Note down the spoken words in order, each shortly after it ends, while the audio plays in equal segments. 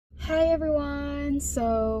Hi everyone!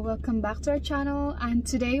 So welcome back to our channel, and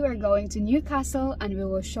today we're going to Newcastle and we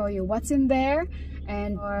will show you what's in there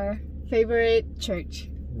and our favorite church.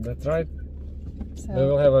 That's right. So we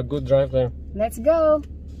will have a good drive there. Let's go!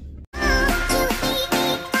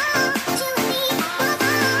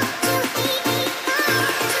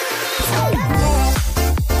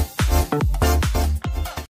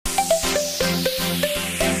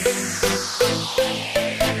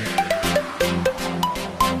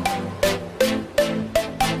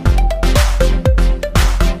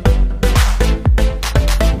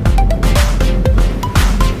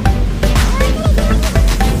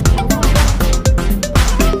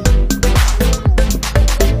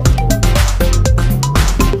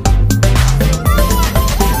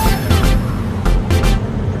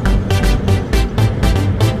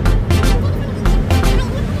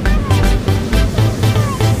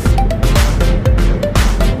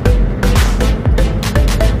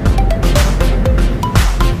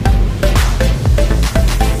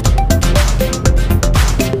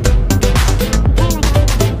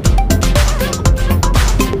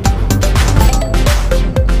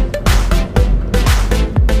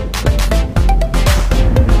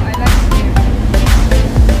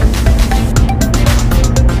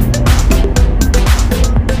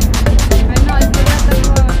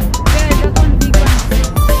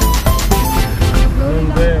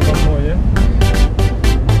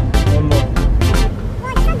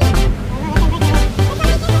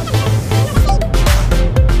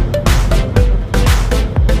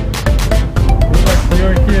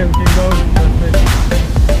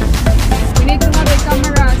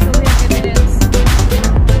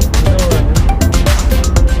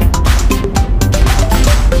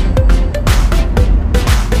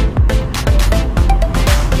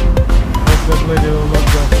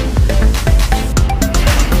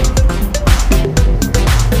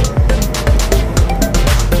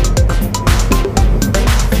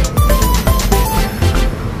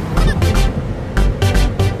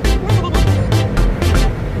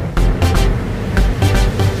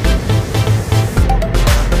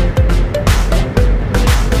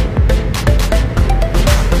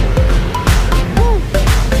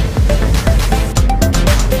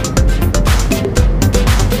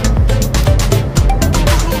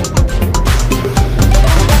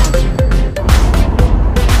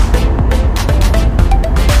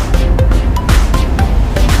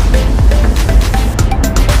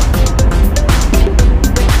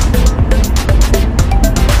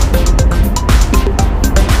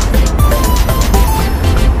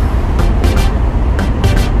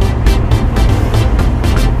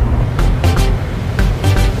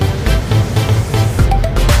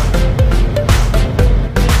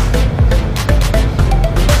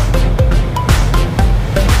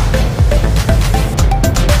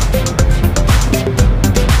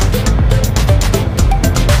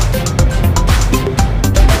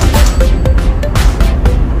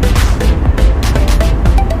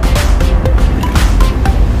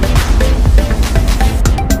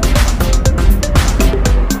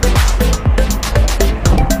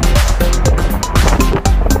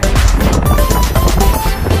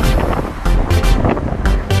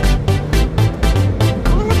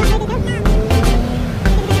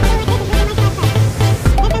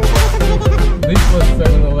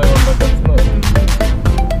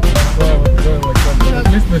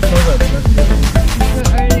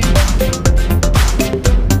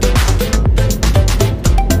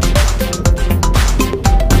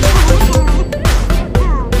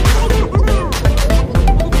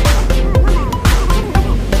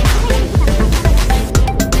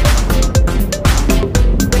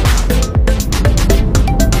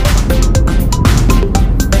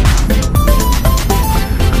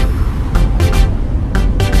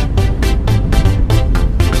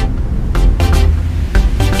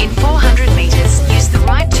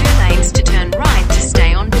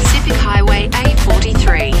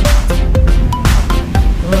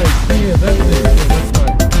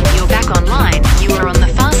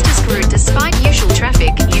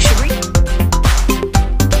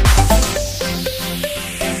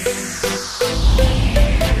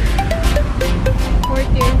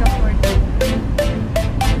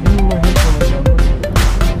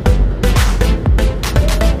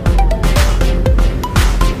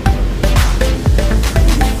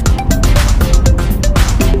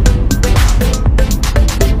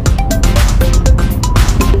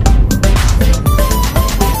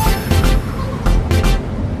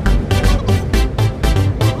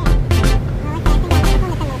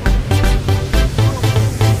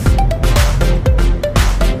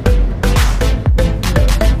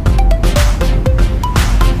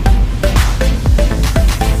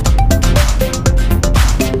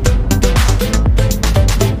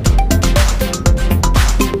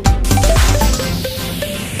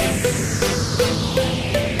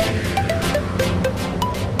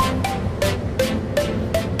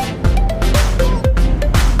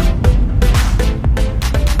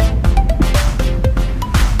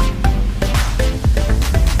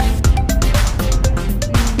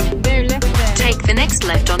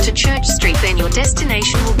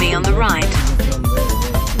 destination will be on the right.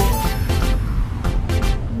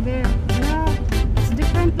 There. No, it's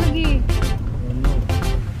different lagi.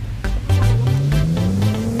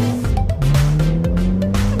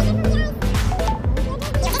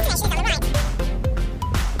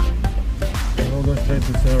 I'll go straight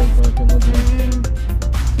to Sarah, so I cannot do it.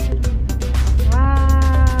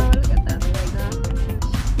 Wow, look at that. Oh my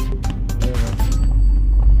gosh.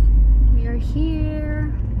 We are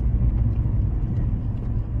here.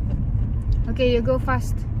 Okay, you go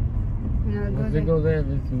fast. And I'll go Let's there. go there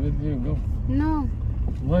with you, go. No,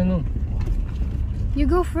 Why not? you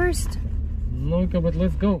go first. No, okay, but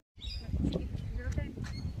let's go.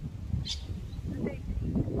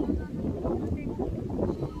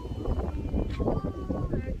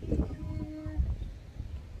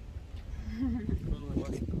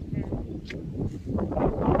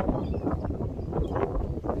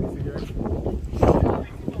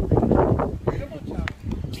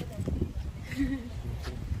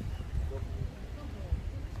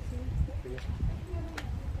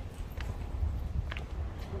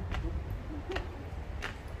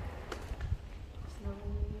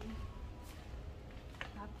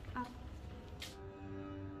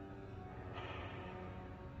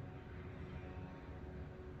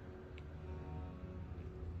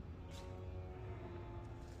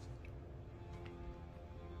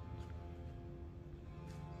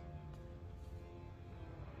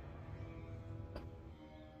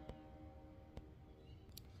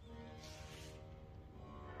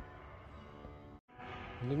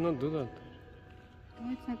 I did not do that.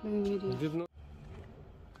 It's not doing video. I did not.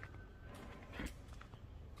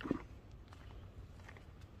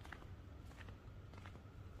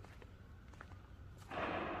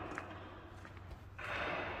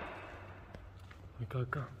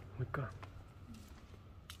 Mika.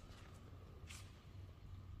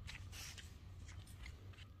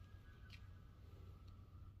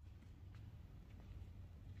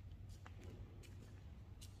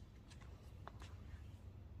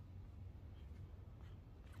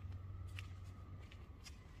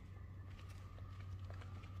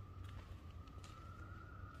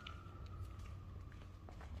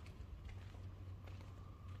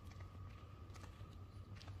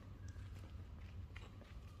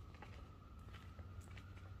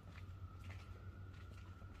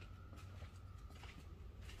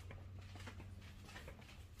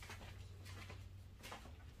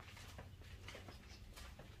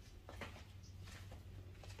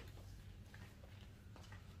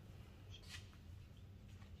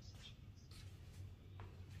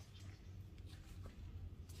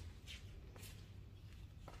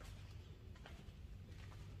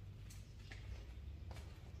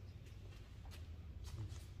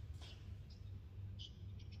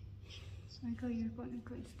 Michael, your phone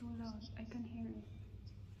is too loud. I can hear it.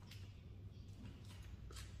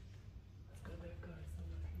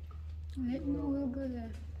 No, we'll go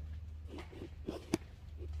there.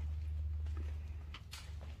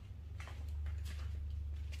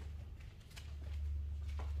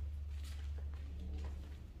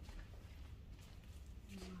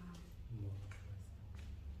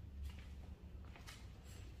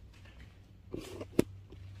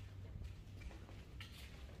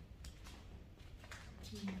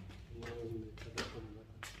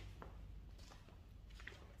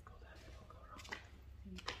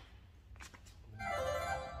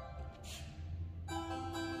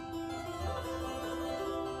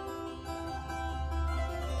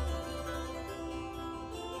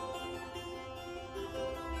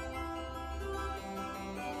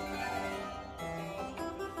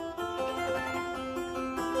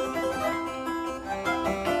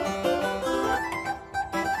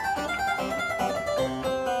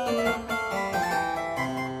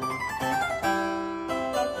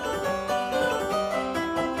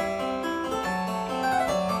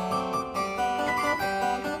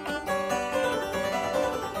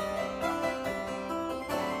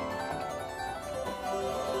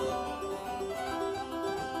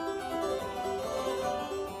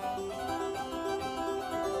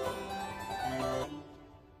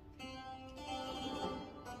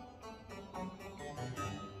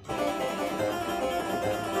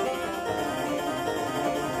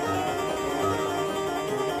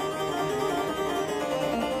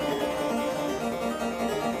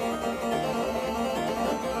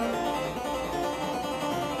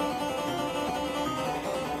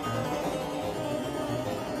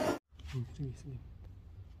 Sige.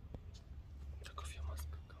 Take off your mask.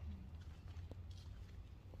 Come.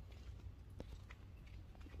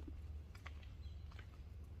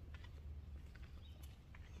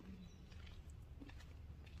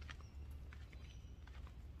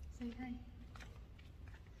 Say hi.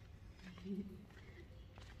 Okay.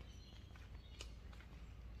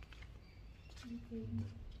 Say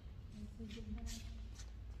goodbye.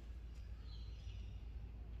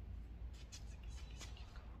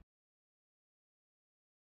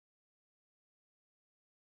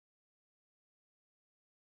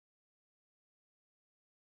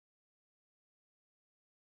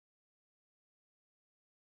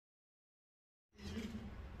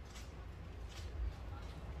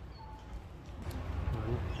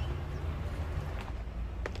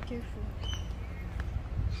 Careful.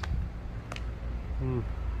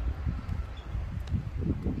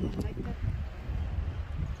 Like that.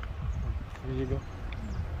 Here you go.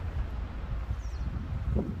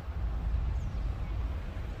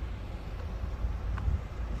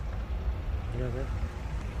 Yeah, there.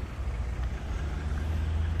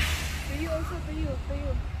 To you also, to you.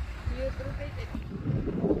 You rotate it.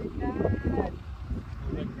 Like that.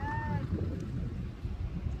 Like that.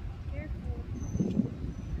 Careful.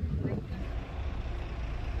 Like that.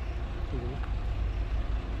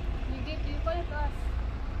 You put it to us.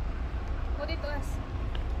 Put it to us.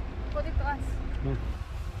 Put it to us.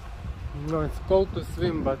 No, it's cold to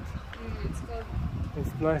swim, but It's cold.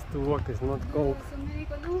 it's nice to walk. It's not cold. So many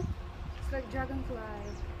no? It's like dragonfly.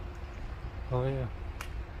 Oh yeah.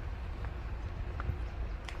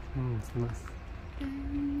 It's nice.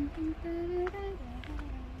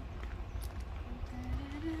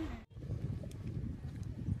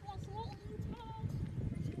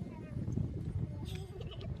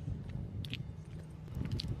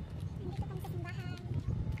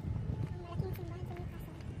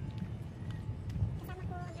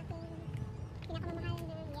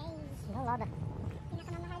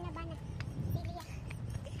 Pinakamamahal na bana, si Illya.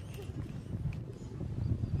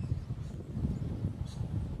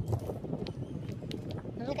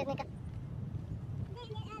 Mikat.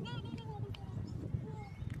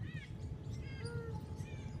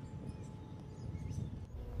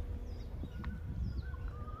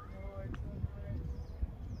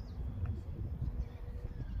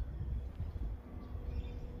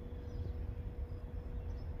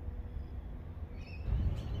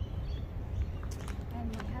 And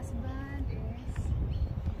my husband is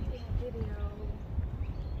taking a video.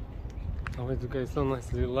 Oh, it's okay, so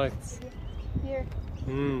nicely lights. Here.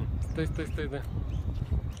 Stay there.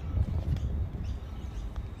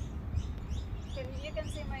 You can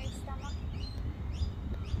see my stomach.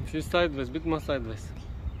 She's sideways, bit more sideways.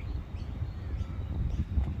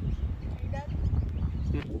 Like that.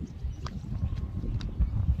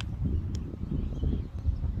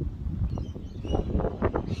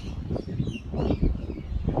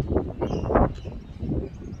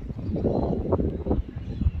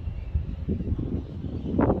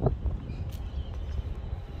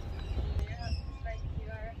 Like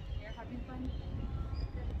you're having fun.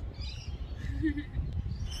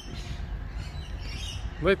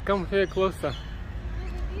 Wait, come here closer.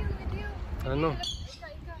 With you. I know. Ika.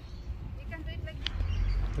 You can do it like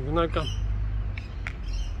this. You know, come.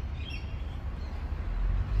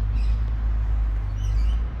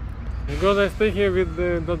 You go there, stay here with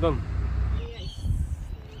Dodon. Yes.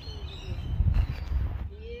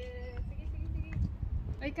 Yeah. Sige.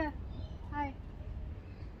 Ika. Hi.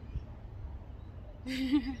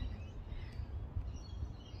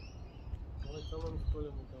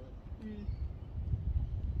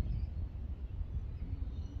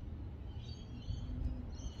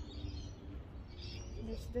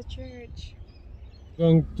 That's the church.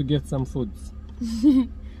 Going to get some foods.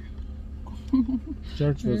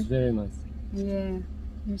 Church was very nice. Yeah.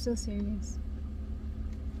 You're so serious.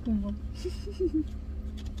 Kumbo.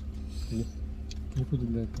 You put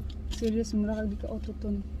it there. Serious, mura ka di ka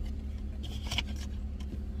autotune.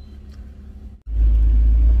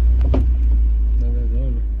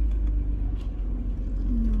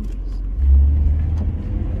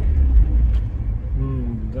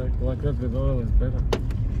 Like that with oil is better.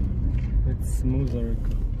 It's smoother.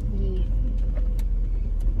 Yeah.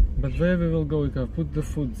 But where we will go, we can put the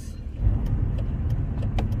foods.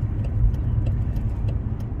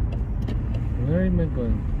 Where am I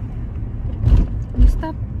going? You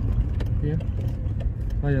stop. Here?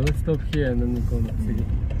 Oh yeah, let's stop here and then we go next again.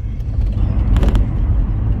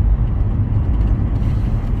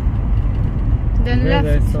 Then There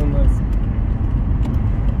left. is so nice.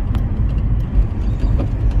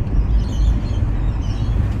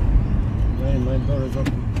 Hey, my door is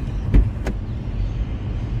open.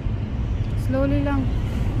 Slowly lang.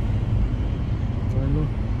 I know.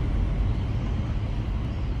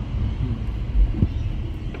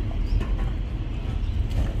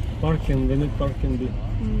 Parking, we need parking.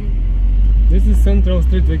 This is Central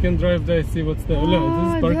Street. We can drive there, see what's there. Illya, Oh, this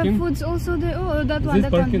is they parking. have foods also there. Oh, that Is one.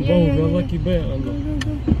 this That parking? one. Yeah, Oh, yeah, we're yeah. lucky bear. Oh, Go, no.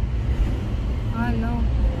 go, go. Ah, no.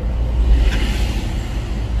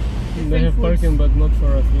 They have foods. parking, but not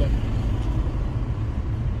for us. Left.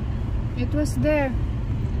 It was there.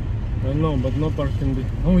 I know, but no parking.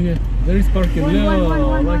 Oh yeah, there is parking. One, Yeah,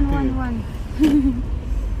 one. lucky.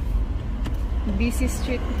 Busy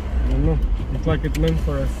street. I know. It's like it meant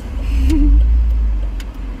for us.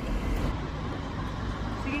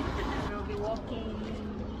 We'll be walking.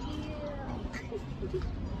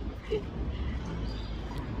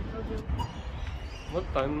 What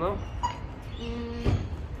time now?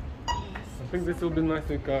 I think this will be nice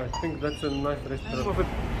in car. I think that's a nice restaurant.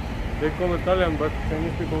 They call it Italian, but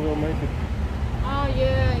Chinese people will make it. Oh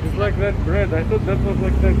yeah. It's like that bread. I thought that was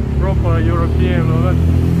like that proper European or that.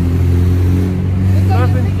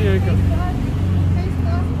 Nothing here.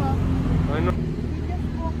 I know.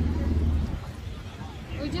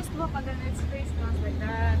 We just walk and then it's face to us like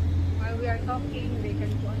that. While we are talking, they can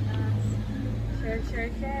phone us. Share.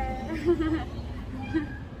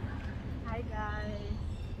 Hi guys.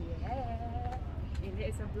 Yeah. Illya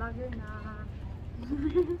is a vlogger na.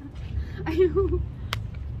 Ayun.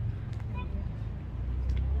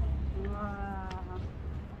 Wow.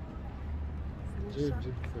 Jeep.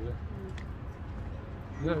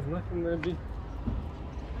 There's nothing there, B.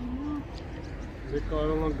 I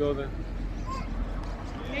will not go there.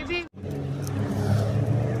 Maybe.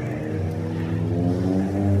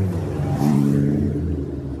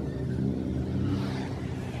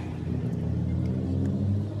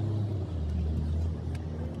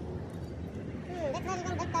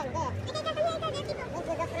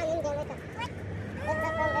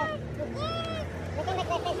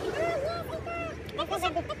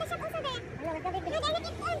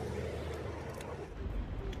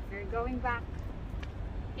 We're going back.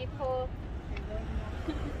 People.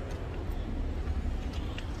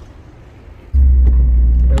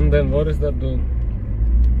 And then what is that doing?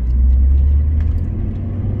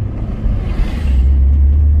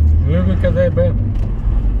 Look at that bear.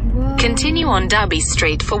 Wow. Continue on Derby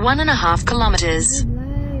Street for 1.5 kilometers.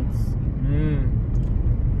 Lights.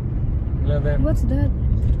 Look at that. What's that?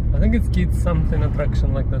 I think it's kids something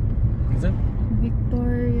attraction like that. Is it?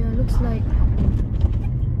 Victoria. Looks like.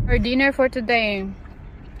 Our dinner for today.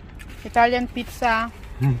 Italian pizza.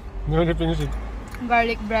 You already finished it.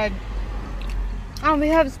 Garlic bread. Oh, we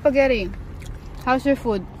have spaghetti. How's your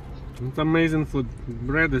food? It's amazing food.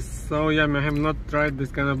 Bread is so yummy. I have not tried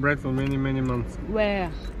this kind of bread for many months.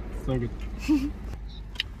 Where? So good.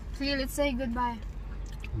 See, let's say goodbye.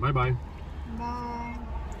 Bye bye. Bye.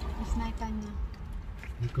 It's night time now.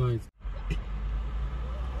 Guys,